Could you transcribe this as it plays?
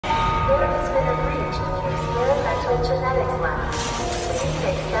There has been a breach in the experimental genetics lab. Please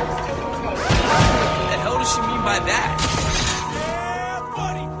take steps to contain it. What the hell does she mean by that? Yeah,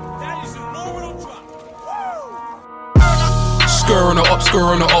 buddy. That is a phenomenal drop. Skur on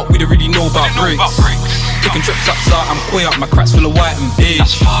the up, we don't really know about bricks. Taking trips upside, I'm quay up, my cracks full of white and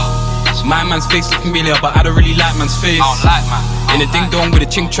beige. My man's face look familiar, but I don't really like man's face. In a ding dong with a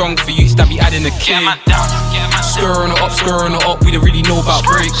ching chong for you, that be adding a K. Skur on the up, we don't really know about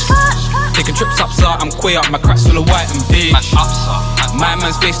bricks. Taking trips upside, I'm quay up, my cracks full of white and beige. My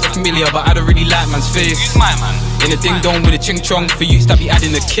man's face look familiar, but I don't really like man's face. In a ding dong with a ching chong for you, that be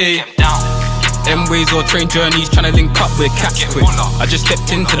adding a K. M-ways or train journeys, tryna link up with catch quick. I just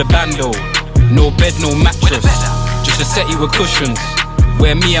stepped into the bando, no bed, no mattress, just a settee with cushions,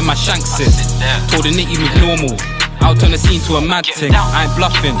 where me and my shank sit. Told the nitty was normal, out on the scene to a mad thing. I ain't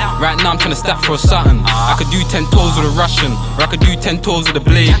bluffing, right now I'm tryna stack for a something. I could do 10 toes with a Russian, or I could do 10 toes with a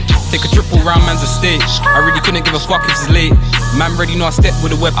blade. Take a triple round man's estate, I really couldn't give a fuck if it's late. Man ready, know I step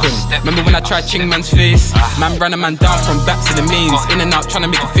with a weapon. Remember when I tried ching man's face? Man ran a man down from back to the mains, in and out trying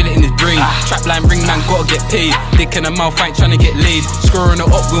to make him feel it in his brain. Trap line ring man gotta get paid, dick in the mouth ain't trying to get laid. Screwing it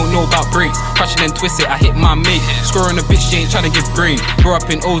up, we don't know about breaks. Crash and then twist it, I hit my mate. Screwing a bitch, she ain't trying to give brain. Grew up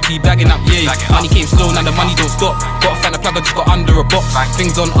in OT, bagging up yay. Money came slow, now the money don't stop. Gotta find a plug, I just got under a box.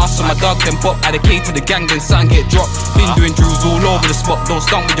 Things on us, so my dog then pop. Add a K to the gang, then something get dropped. Been doing drills all over the spot. Don't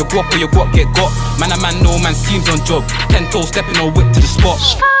stunt with your guap or your guap get got. Man a man, no man seems on job. 10 toes stepping or whip to the spot.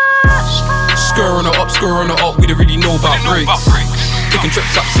 Skur on the up, we don't really know about bricks. Taking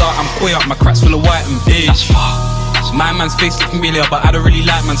trips upside, I'm quay up, my cracks full of white and beige. My man's face look familiar, but I don't really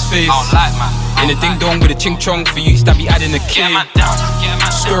like man's face. In a ding dong with a ching chong for you, that be adding a K.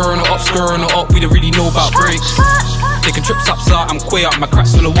 Skur on the up, we don't really know about bricks. Taking trips upside, I'm quay up, my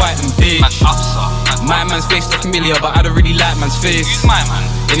cracks full of white and beige. My man's face look familiar, but I don't really like man's face.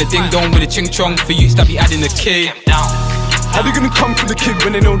 In a ding dong with a ching chong for you, that be adding a K. How they gonna come for the kid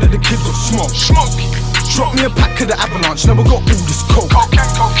when they know that the kid got smoke? Drop me a pack of the avalanche, never got all this coke.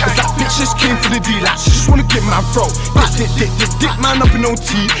 Cause that bitch just came for the D-latch, she just wanna get my throat. Dick man up in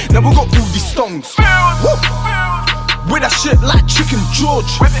OT, never got all these stones. Woo. With that shit like Chicken George,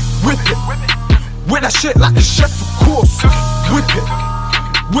 whip it. With that shit like a chef of course, whip it.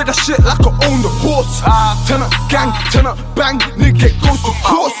 With that shit like I own the horse. Turn up gang, turn up bang, nigga goes to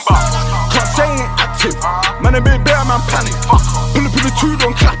course. Can't say I ain't active, man I been bear man panic. Pull up in the two,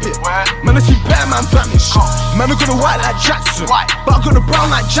 don't clap it. Man I see bear man vanish. Man I got a white like Jackson, but I got a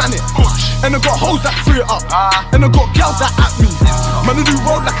brown like Janet. And I got hoes that free it up, and I got girls that at me. Man I do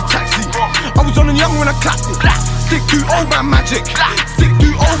roll like a taxi, I was on a young when I clapped it. Stick to old man magic, stick to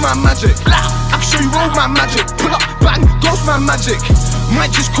old man magic. I can show you old man magic, pull up, bang, ghost man magic.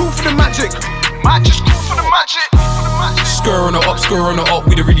 Might just cool for the magic, might just cool for the magic. Skur on the up,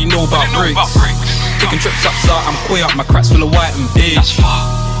 we don't really know about bricks. Taking trips upside, I'm quay up, my cracks full of white and beige.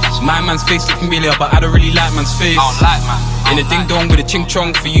 My man's face look familiar, but I don't really like man's face. In a ding dong with a ching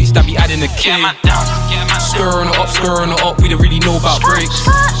chong for you, that be adding a K. Skur on the up, we don't really know about bricks.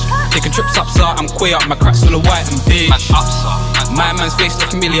 Taking trips upside, I'm quay up, my cracks full of white and beige. My man's face look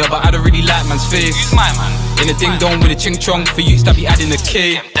familiar, but I don't really like man's face. In a ding dong with a ching chong for you, that be adding a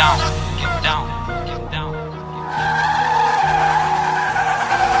K.